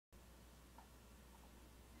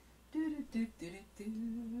I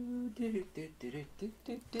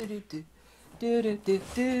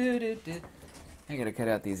gotta cut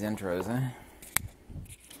out these intros, huh?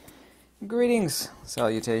 Greetings,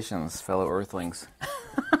 salutations, fellow Earthlings.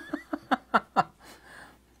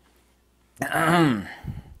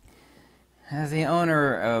 As the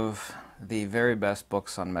owner of the very best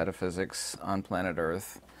books on metaphysics on planet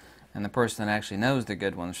Earth, and the person that actually knows the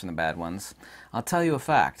good ones from the bad ones, I'll tell you a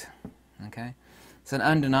fact, okay? It's an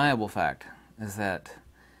undeniable fact, is that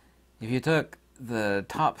if you took the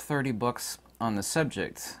top 30 books on the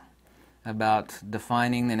subject about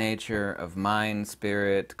defining the nature of mind,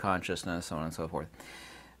 spirit, consciousness, so on and so forth,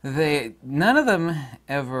 none of them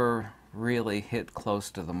ever really hit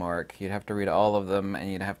close to the mark. You'd have to read all of them,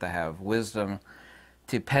 and you'd have to have wisdom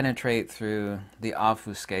to penetrate through the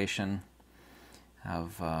obfuscation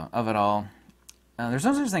of it all. There's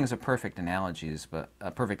no such thing as a perfect analogy,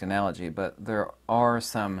 but there are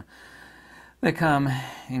some that come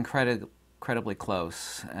incredibly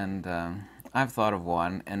close, and I've thought of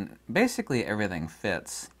one, and basically everything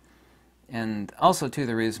fits. And also, too,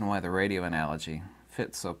 the reason why the radio analogy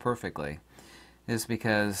fits so perfectly is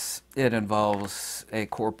because it involves a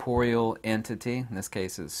corporeal entity. In this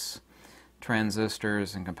case, it's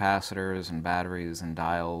transistors and capacitors and batteries and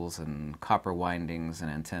dials and copper windings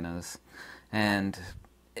and antennas. And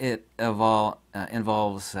it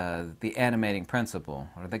involves the animating principle,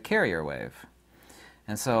 or the carrier wave.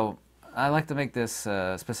 And so I like to make this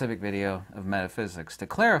specific video of metaphysics to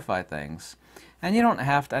clarify things. And you don't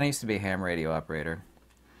have to, I used to be a ham radio operator.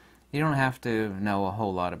 You don't have to know a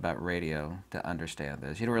whole lot about radio to understand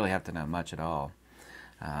this. You don't really have to know much at all.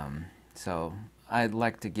 So I'd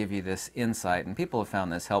like to give you this insight, and people have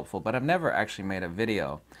found this helpful, but I've never actually made a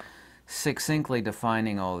video succinctly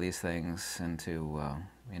defining all these things into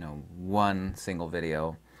one single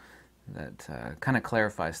video that kind of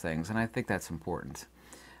clarifies things, and I think that's important.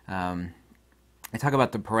 I talk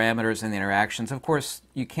about the parameters and the interactions. Of course,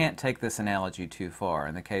 you can't take this analogy too far.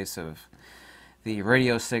 In the case of the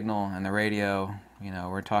radio signal and the radio,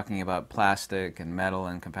 we're talking about plastic and metal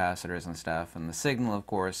and capacitors and stuff, and the signal, of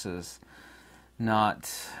course, is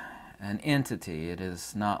not an entity. It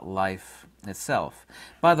is not life itself.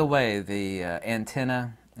 By the way, the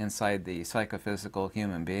antenna inside the psychophysical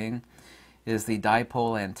human being is the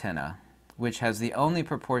dipole antenna, which has the only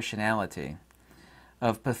proportionality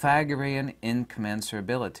of Pythagorean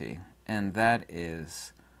incommensurability, and that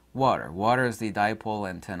is water. Water is the dipole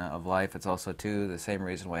antenna of life. It's also, too, the same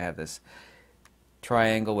reason why I have this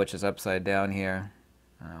triangle, which is upside down here.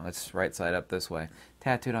 It's right side up this way,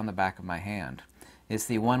 tattooed on the back of my hand. It's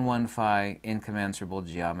the 1-1-phi incommensurable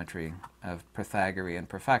geometry of Pythagorean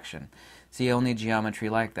perfection. It's the only geometry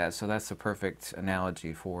like that, so that's a perfect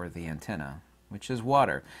analogy for the antenna, which is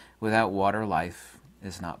water. Without water, life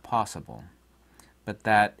is not possible. But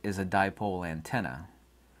that is a dipole antenna,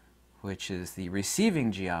 which is the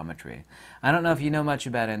receiving geometry. I don't know if you know much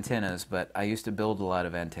about antennas, but I used to build a lot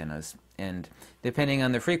of antennas, and depending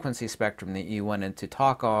on the frequency spectrum that you wanted to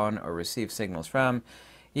talk on or receive signals from,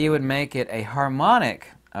 you would make it a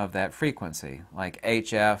harmonic of that frequency, like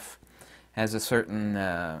HF has a certain,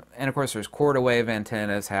 and of course there's quarter wave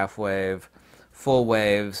antennas, half wave, full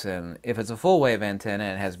waves, and if it's a full wave antenna,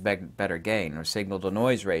 it has better gain, or signal to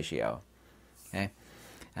noise ratio. Okay?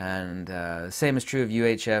 And same is true of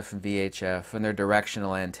UHF and VHF, and they're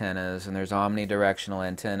directional antennas, and there's omnidirectional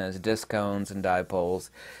antennas, disc cones and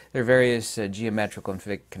dipoles. There are various geometrical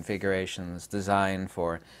configurations designed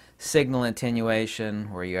for signal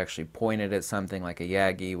attenuation, where you actually point it at something like a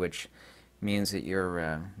Yagi, which means that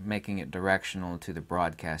you're making it directional to the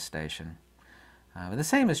broadcast station. But the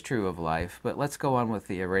same is true of life, but let's go on with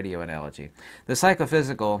the radio analogy. The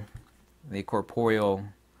psychophysical, the corporeal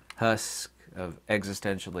husk of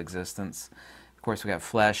existential existence, of course we got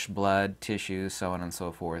flesh, blood, tissues, so on and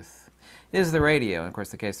so forth, is the radio. And of course,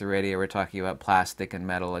 in the case of the radio, we're talking about plastic and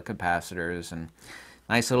metal and capacitors and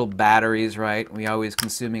nice little batteries, right? We always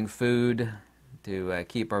consuming food to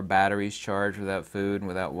keep our batteries charged. Without food and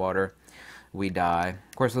without water, we die.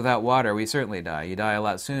 Of course, without water, we certainly die. You die a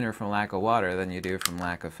lot sooner from lack of water than you do from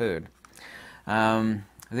lack of food.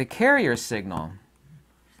 The carrier signal,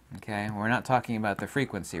 okay, we're not talking about the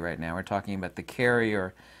frequency right now. We're talking about the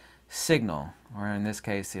carrier signal, or in this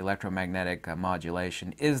case, the electromagnetic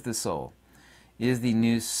modulation, is the soul, is the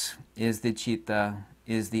nous, is the chitta,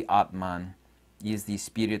 is the atman, is the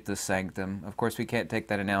spiritus sanctum. Of course, we can't take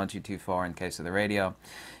that analogy too far in case of the radio,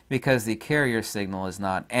 because the carrier signal is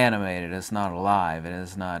not animated, it's not alive, it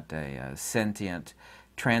is not a sentient,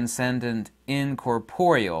 transcendent,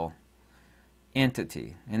 incorporeal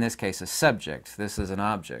entity, in this case a subject. This is an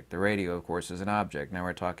object. The radio, of course, is an object. Now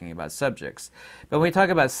we're talking about subjects. But when we talk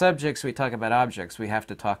about subjects, we talk about objects, we have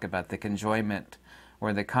to talk about the conjoinment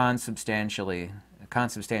or the consubstantiality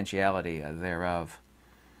thereof.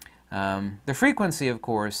 The frequency, of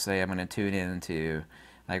course, say I'm going to tune into,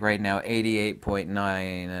 like right now, 88.9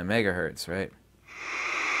 megahertz, right?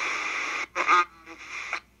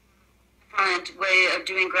 Different way of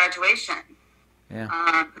doing graduation.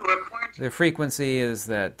 Yeah. The frequency is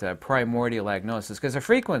that primordial agnosis, because a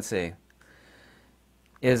frequency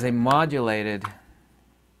is a modulated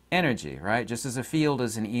energy, right? Just as a field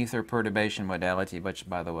is an ether perturbation modality, which,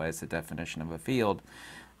 by the way, is the definition of a field,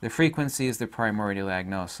 the frequency is the primordial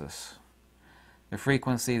agnosis. The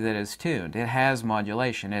frequency that is tuned. It has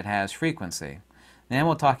modulation. It has frequency. Then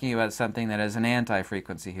we're talking about something that is an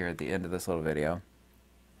anti-frequency here at the end of this little video.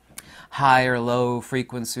 High or low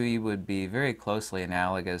frequency would be very closely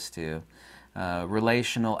analogous to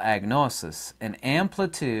relational agnosis, an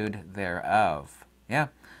amplitude thereof. Yeah,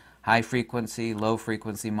 high frequency, low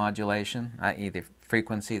frequency modulation, i.e. the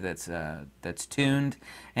frequency that's tuned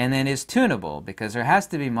and then is tunable, because there has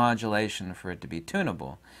to be modulation for it to be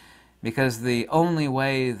tunable. Because the only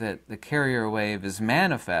way that the carrier wave is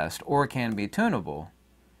manifest or can be tunable,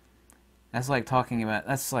 that's like talking about,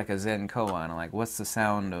 that's like a Zen koan, like what's the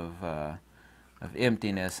sound of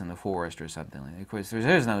emptiness in the forest or something like that. Of course,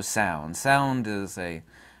 there's no sound. Sound is a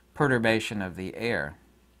perturbation of the air.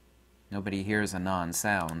 Nobody hears a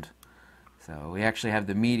non-sound. So we actually have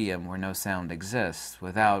the medium where no sound exists.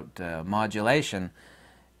 Without modulation,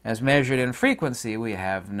 as measured in frequency, we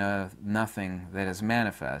have nothing that is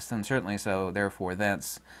manifest, and certainly so, therefore,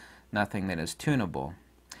 thence, nothing that is tunable.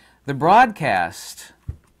 The broadcast,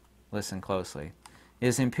 listen closely,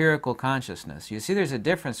 is empirical consciousness. You see there's a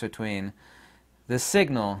difference between the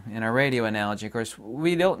signal in our radio analogy. Of course,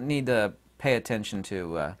 we don't need to pay attention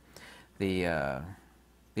to the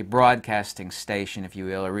broadcasting station, if you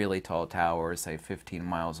will, a really tall tower, say 15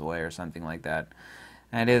 miles away or something like that.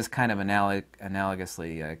 And it is kind of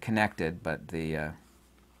analogously connected, but I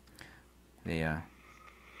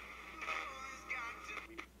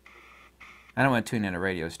don't want to tune in a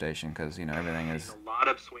radio station because, you know, everything is... A lot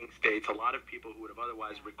of swing states, a lot of people who would have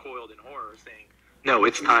otherwise recoiled in horror saying, no,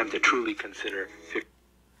 it's time to truly consider...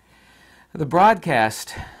 The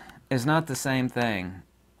broadcast is not the same thing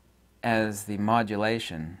as the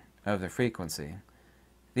modulation of the frequency.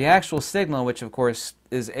 The actual signal, which of course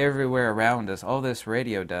is everywhere around us, all this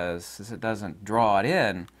radio does is it doesn't draw it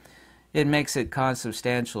in, it makes it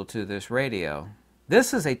consubstantial to this radio.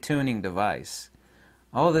 This is a tuning device.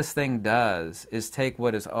 All this thing does is take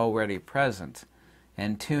what is already present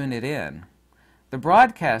and tune it in. The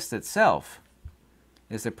broadcast itself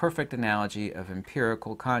is a perfect analogy of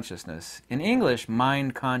empirical consciousness. In English,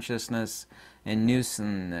 mind consciousness and nous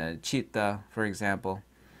and chitta, for example,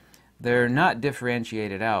 they're not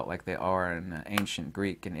differentiated out like they are in ancient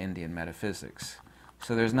Greek and Indian metaphysics.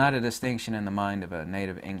 So there's not a distinction in the mind of a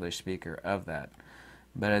native English speaker of that.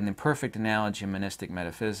 But in the perfect analogy of monistic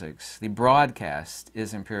metaphysics, the broadcast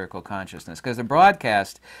is empirical consciousness. Because the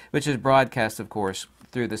broadcast, which is broadcast, of course,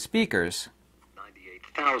 through the speakers,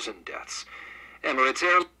 98,000 deaths. Emirates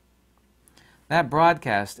Air... That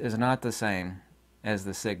broadcast is not the same as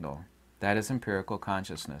the signal. That is empirical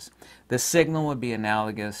consciousness. The signal would be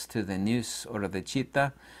analogous to the nous or the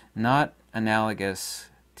chitta, not analogous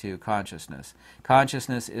to consciousness.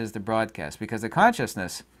 Consciousness is the broadcast, because the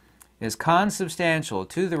consciousness is consubstantial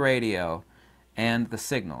to the radio and the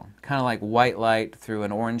signal. Kind of like white light through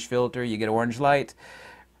an orange filter, you get orange light.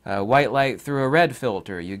 White light through a red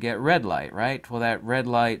filter, you get red light, right? Well, that red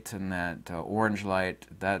light and that orange light,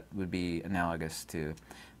 that would be analogous to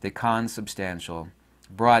the consubstantial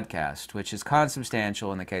broadcast, which is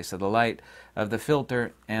consubstantial in the case of the light, of the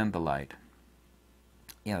filter, and the light.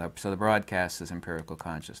 Yeah, so the broadcast is empirical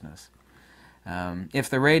consciousness. If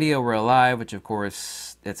the radio were alive, which of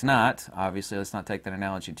course it's not, obviously let's not take that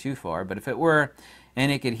analogy too far, but if it were,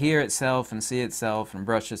 and it could hear itself and see itself and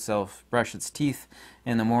brush its teeth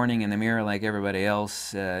in the morning in the mirror like everybody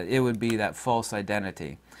else, it would be that false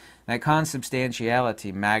identity. That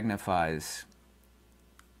consubstantiality magnifies,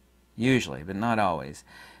 usually, but not always,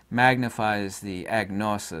 magnifies the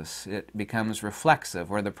agnosis. It becomes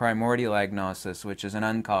reflexive, or the primordial agnosis, which is an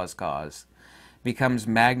uncaused cause, becomes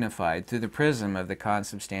magnified through the prism of the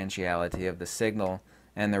consubstantiality of the signal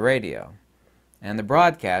and the radio. And the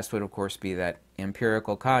broadcast would, of course, be that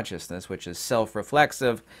empirical consciousness, which is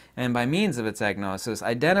self-reflexive, and by means of its agnosis,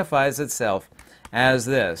 identifies itself as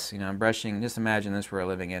this. You know, brushing, just imagine this were a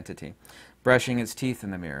living entity. Brushing its teeth in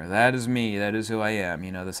the mirror. That is me, that is who I am.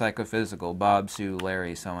 You know, the psychophysical, Bob, Sue,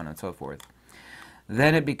 Larry, so on and so forth.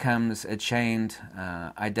 then it becomes a chained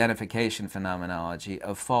identification phenomenology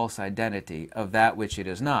of false identity of that which it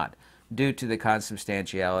is not, due to the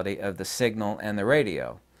consubstantiality of the signal and the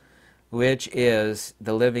radio, which is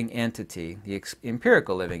the living entity, the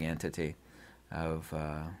empirical living entity of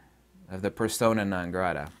the persona non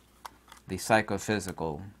grata, the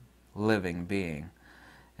psychophysical living being.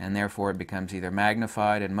 And therefore it becomes either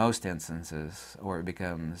magnified in most instances, or it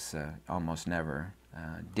becomes almost never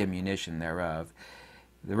diminution thereof.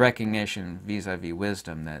 The recognition vis-a-vis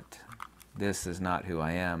wisdom that this is not who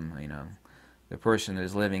I am, the person that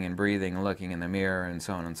is living and breathing and looking in the mirror and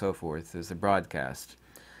so on and so forth is the broadcast.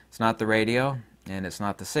 It's not the radio, and it's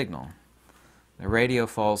not the signal. The radio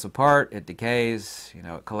falls apart, it decays,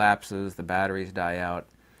 it collapses, the batteries die out.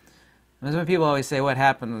 That's when people always say, what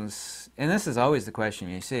happens, and this is always the question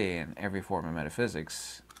you see in every form of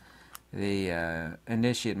metaphysics. The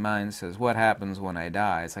initiate mind says, what happens when I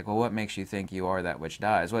die? It's like, well, what makes you think you are that which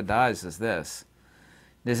dies? What dies is this.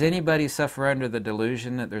 Does anybody suffer under the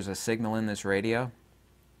delusion that there's a signal in this radio?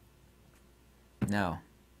 No.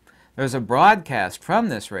 There's a broadcast from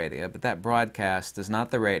this radio, but that broadcast is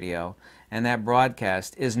not the radio, and that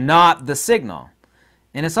broadcast is not the signal.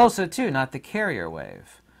 And it's also, too, not the carrier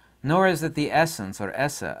wave. Nor is it the essence or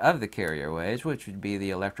essa of the carrier waves, which would be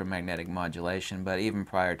the electromagnetic modulation, but even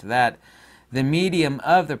prior to that, the medium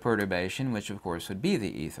of the perturbation, which of course would be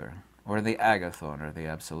the ether, or the agathon, or the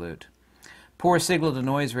absolute. Poor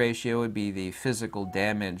signal-to-noise ratio would be the physical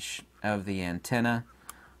damage of the antenna,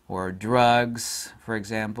 or drugs, for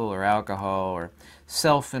example, or alcohol, or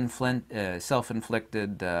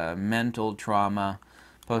self-inflicted mental trauma,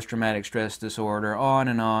 post-traumatic stress disorder, on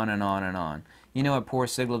and on and on and on. You know, a poor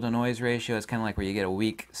signal-to-noise ratio is kind of like where you get a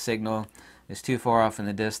weak signal. It's too far off in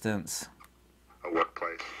the distance. A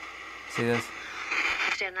workplace. See this?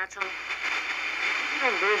 Understand that song?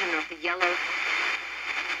 Your version of the yellow.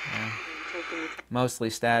 Yeah. Mostly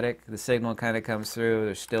static. The signal kind of comes through.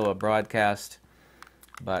 There's still a broadcast,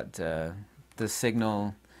 but the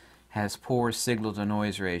signal has poor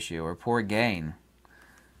signal-to-noise ratio, or poor gain,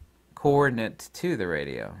 coordinate to the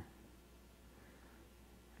radio.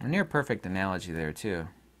 A near-perfect analogy there, too.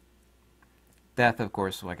 Death, of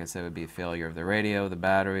course, like I said, would be a failure of the radio, the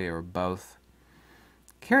battery, or both.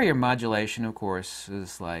 Carrier modulation, of course,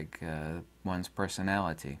 is like one's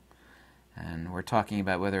personality. And we're talking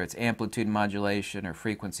about whether it's amplitude modulation or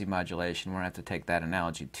frequency modulation. We don't have to take that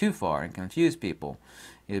analogy too far and confuse people.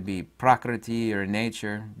 It would be prakriti, or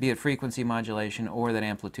nature, be it frequency modulation or that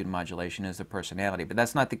amplitude modulation is the personality. But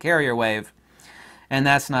that's not the carrier wave, and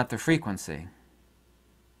that's not the frequency.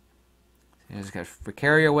 You just got for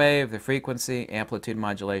carrier wave, the frequency, amplitude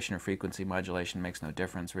modulation or frequency modulation makes no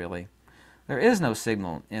difference really. There is no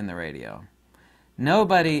signal in the radio.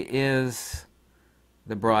 Nobody is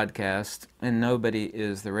the broadcast and nobody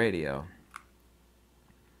is the radio.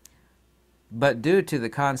 But due to the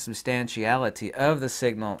consubstantiality of the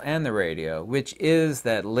signal and the radio, which is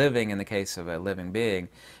that living, in the case of a living being,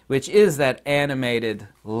 which is that animated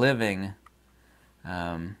living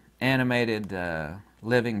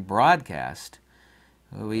living broadcast,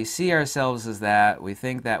 we see ourselves as that, we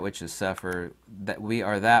think that which is suffer, that we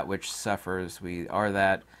are that which suffers, we are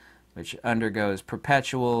that which undergoes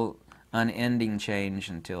perpetual, unending change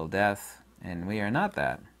until death, and we are not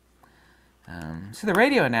that. So the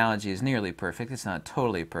radio analogy is nearly perfect. It's not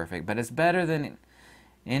totally perfect, but it's better than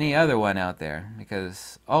any other one out there,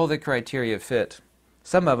 because all the criteria fit,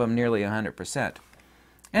 some of them nearly 100%.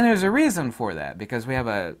 And there's a reason for that, because we have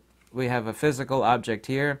a physical object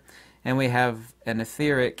here, and we have an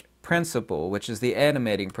etheric principle, which is the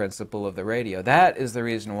animating principle of the radio. That is the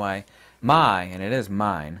reason why and it is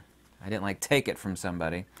mine, I didn't take it from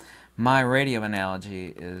somebody, my radio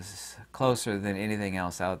analogy is closer than anything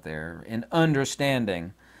else out there in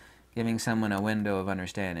understanding, giving someone a window of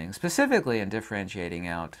understanding, specifically in differentiating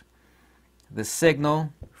out the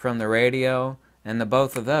signal from the radio and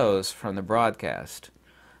both of those from the broadcast.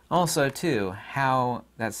 Also, too, how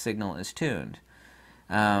that signal is tuned.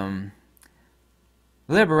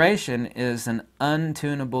 Liberation is an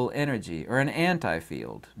untunable energy, or an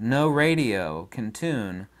anti-field. No radio can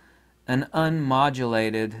tune an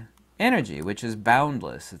unmodulated energy, which is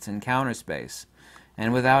boundless. It's in counter space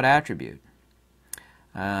and without attribute.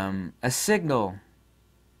 A signal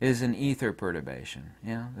is an ether perturbation.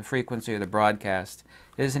 The frequency of the broadcast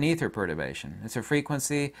is an ether perturbation. It's a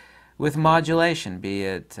frequency with modulation, be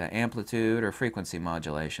it amplitude or frequency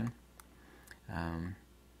modulation.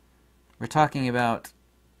 We're talking about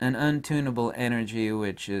an untunable energy,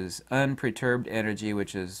 which is unperturbed energy,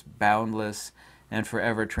 which is boundless and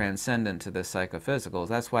forever transcendent to the psychophysicals.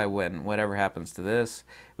 That's why when whatever happens to this,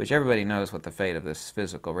 which everybody knows what the fate of this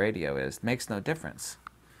physical radio is, makes no difference.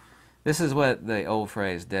 This is what the old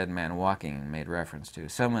phrase dead man walking made reference to.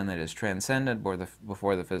 Someone that is transcendent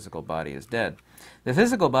before the physical body is dead. The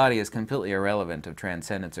physical body is completely irrelevant of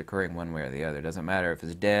transcendence occurring one way or the other. It doesn't matter if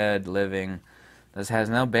it's dead, living. This has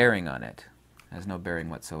no bearing on it. It has no bearing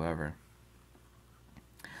whatsoever.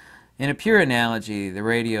 In a pure analogy, the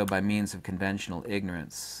radio, by means of conventional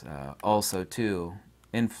ignorance, also, too,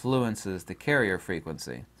 influences the carrier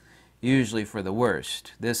frequency, usually for the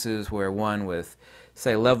worst. This is where one with,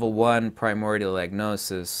 say, level 1 primordial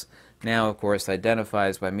agnosis now, of course,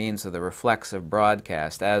 identifies by means of the reflexive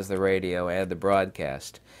broadcast as the radio and the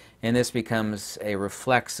broadcast. And this becomes a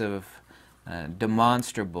reflexive,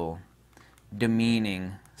 demonstrable,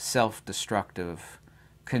 demeaning, self-destructive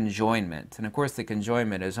conjoinment. And of course the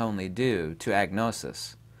conjoinment is only due to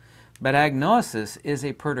agnosis. But agnosis is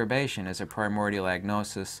a perturbation, is a primordial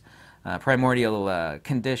agnosis, primordial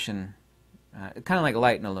condition, kind of like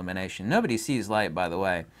light and illumination. Nobody sees light, by the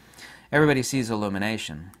way. Everybody sees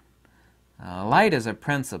illumination. Light is a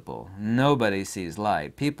principle. Nobody sees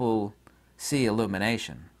light. People see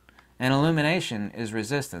illumination. And illumination is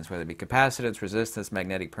resistance, whether it be capacitance, resistance,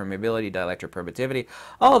 magnetic permeability, dielectric permittivity.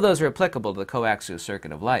 All of those are applicable to the coaxial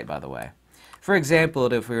circuit of light, by the way. For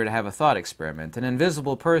example, if we were to have a thought experiment, an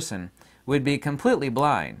invisible person would be completely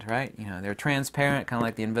blind, right? You know, they're transparent, kind of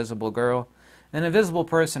like the invisible girl. An invisible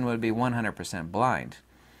person would be 100% blind,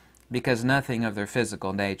 because nothing of their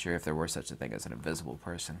physical nature, if there were such a thing as an invisible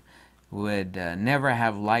person, would never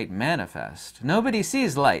have light manifest. Nobody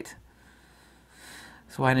sees light.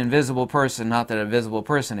 That's why an invisible person, not that an invisible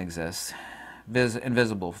person exists,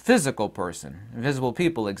 invisible physical person, invisible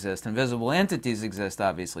people exist, invisible entities exist,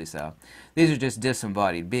 obviously so. These are just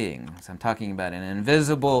disembodied beings. I'm talking about an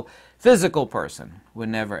invisible physical person would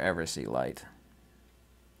never ever see light.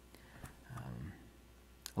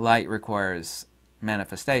 Light requires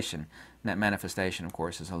manifestation, and that manifestation, of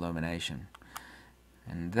course, is illumination.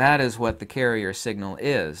 And that is what the carrier signal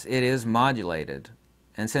is. It is modulated.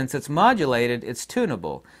 And since it's modulated, it's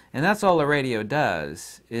tunable. And that's all the radio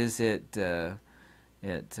does, is it doesn't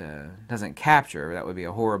capture, that would be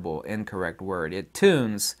a horrible, incorrect word. It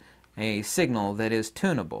tunes a signal that is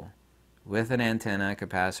tunable with an antenna,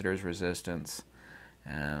 capacitors, resistors,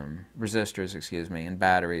 and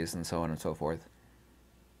batteries, and so on and so forth.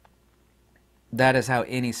 That is how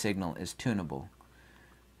any signal is tunable.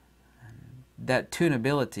 That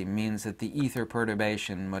tunability means that the ether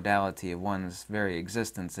perturbation modality of one's very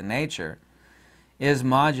existence and nature is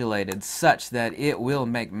modulated such that it will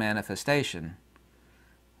make manifestation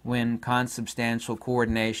when consubstantial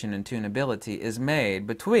coordination and tunability is made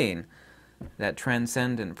between that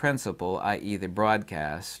transcendent principle, i.e. the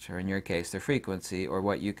broadcast, or in your case the frequency, or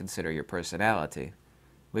what you consider your personality,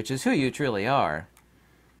 which is who you truly are,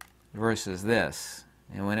 versus this.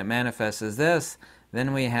 And when it manifests as this,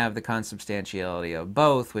 then we have the consubstantiality of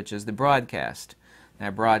both, which is the broadcast.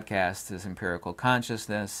 That broadcast is empirical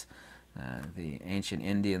consciousness. The ancient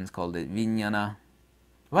Indians called it vijnana.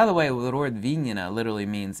 By the way, the word vijnana literally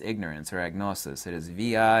means ignorance or agnosis. It is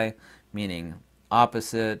vi, meaning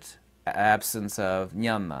opposite, absence of,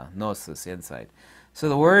 jnana, gnosis, insight. So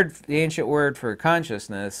the ancient word for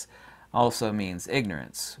consciousness also means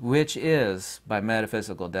ignorance, which is, by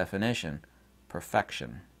metaphysical definition,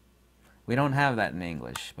 perfection. We don't have that in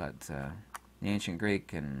English, but the ancient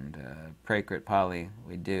Greek and Prakrit Pali,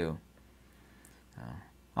 we do.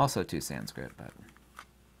 Also too Sanskrit, but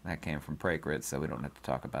that came from Prakrit, so we don't have to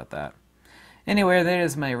talk about that. Anyway, that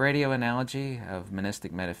is my radio analogy of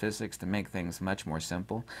monistic metaphysics to make things much more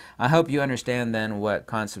simple. I hope you understand then what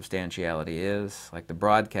consubstantiality is. Like the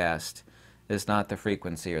broadcast is not the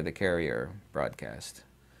frequency or the carrier broadcast,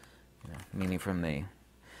 meaning from the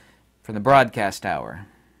broadcast tower.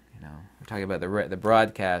 We're talking about the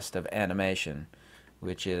broadcast of animation,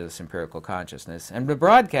 which is empirical consciousness. And the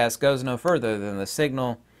broadcast goes no further than the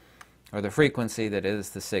signal or the frequency that is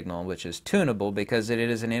the signal, which is tunable because it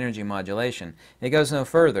is an energy modulation. It goes no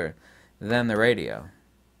further than the radio.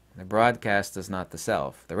 The broadcast is not the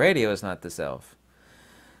self. The radio is not the self.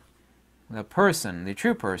 The person, the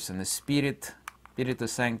true person, the spirit,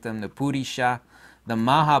 Spiritus Sanctum, the Purisha, the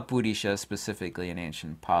Mahapurisha specifically in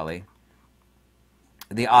ancient Pali,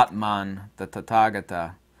 the Atman, the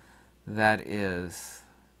Tathagata, that is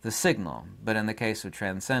the signal. But in the case of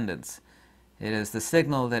transcendence, it is the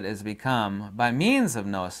signal that has become, by means of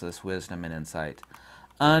gnosis, wisdom, and insight,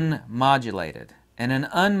 unmodulated. And an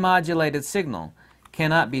unmodulated signal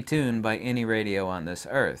cannot be tuned by any radio on this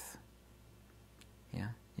earth. Yeah,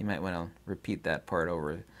 you might want to repeat that part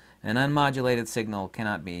over An unmodulated signal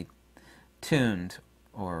cannot be tuned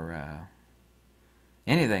or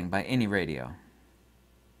anything by any radio.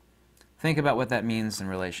 Think about what that means in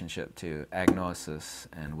relationship to agnosis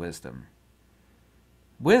and wisdom.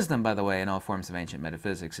 Wisdom, by the way, in all forms of ancient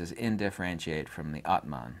metaphysics, is indifferentiated from the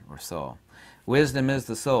Atman, or soul. Wisdom is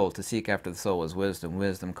the soul. To seek after the soul is wisdom.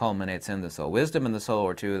 Wisdom culminates in the soul. Wisdom and the soul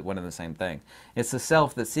are two, one and the same thing. It's the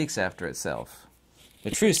self that seeks after itself.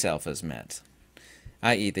 The true self is met,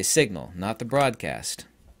 i.e. the signal, not the broadcast,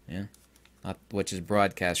 yeah? Not which is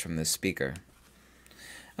broadcast from this speaker.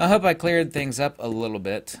 I hope I cleared things up a little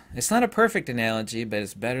bit. It's not a perfect analogy, but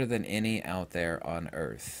it's better than any out there on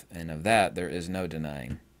Earth, and of that there is no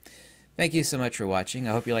denying. Thank you so much for watching.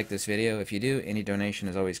 I hope you liked this video. If you do, any donation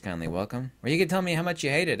is always kindly welcome. Or you can tell me how much you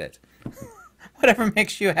hated it. Whatever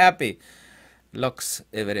makes you happy. Lux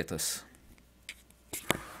Evertus.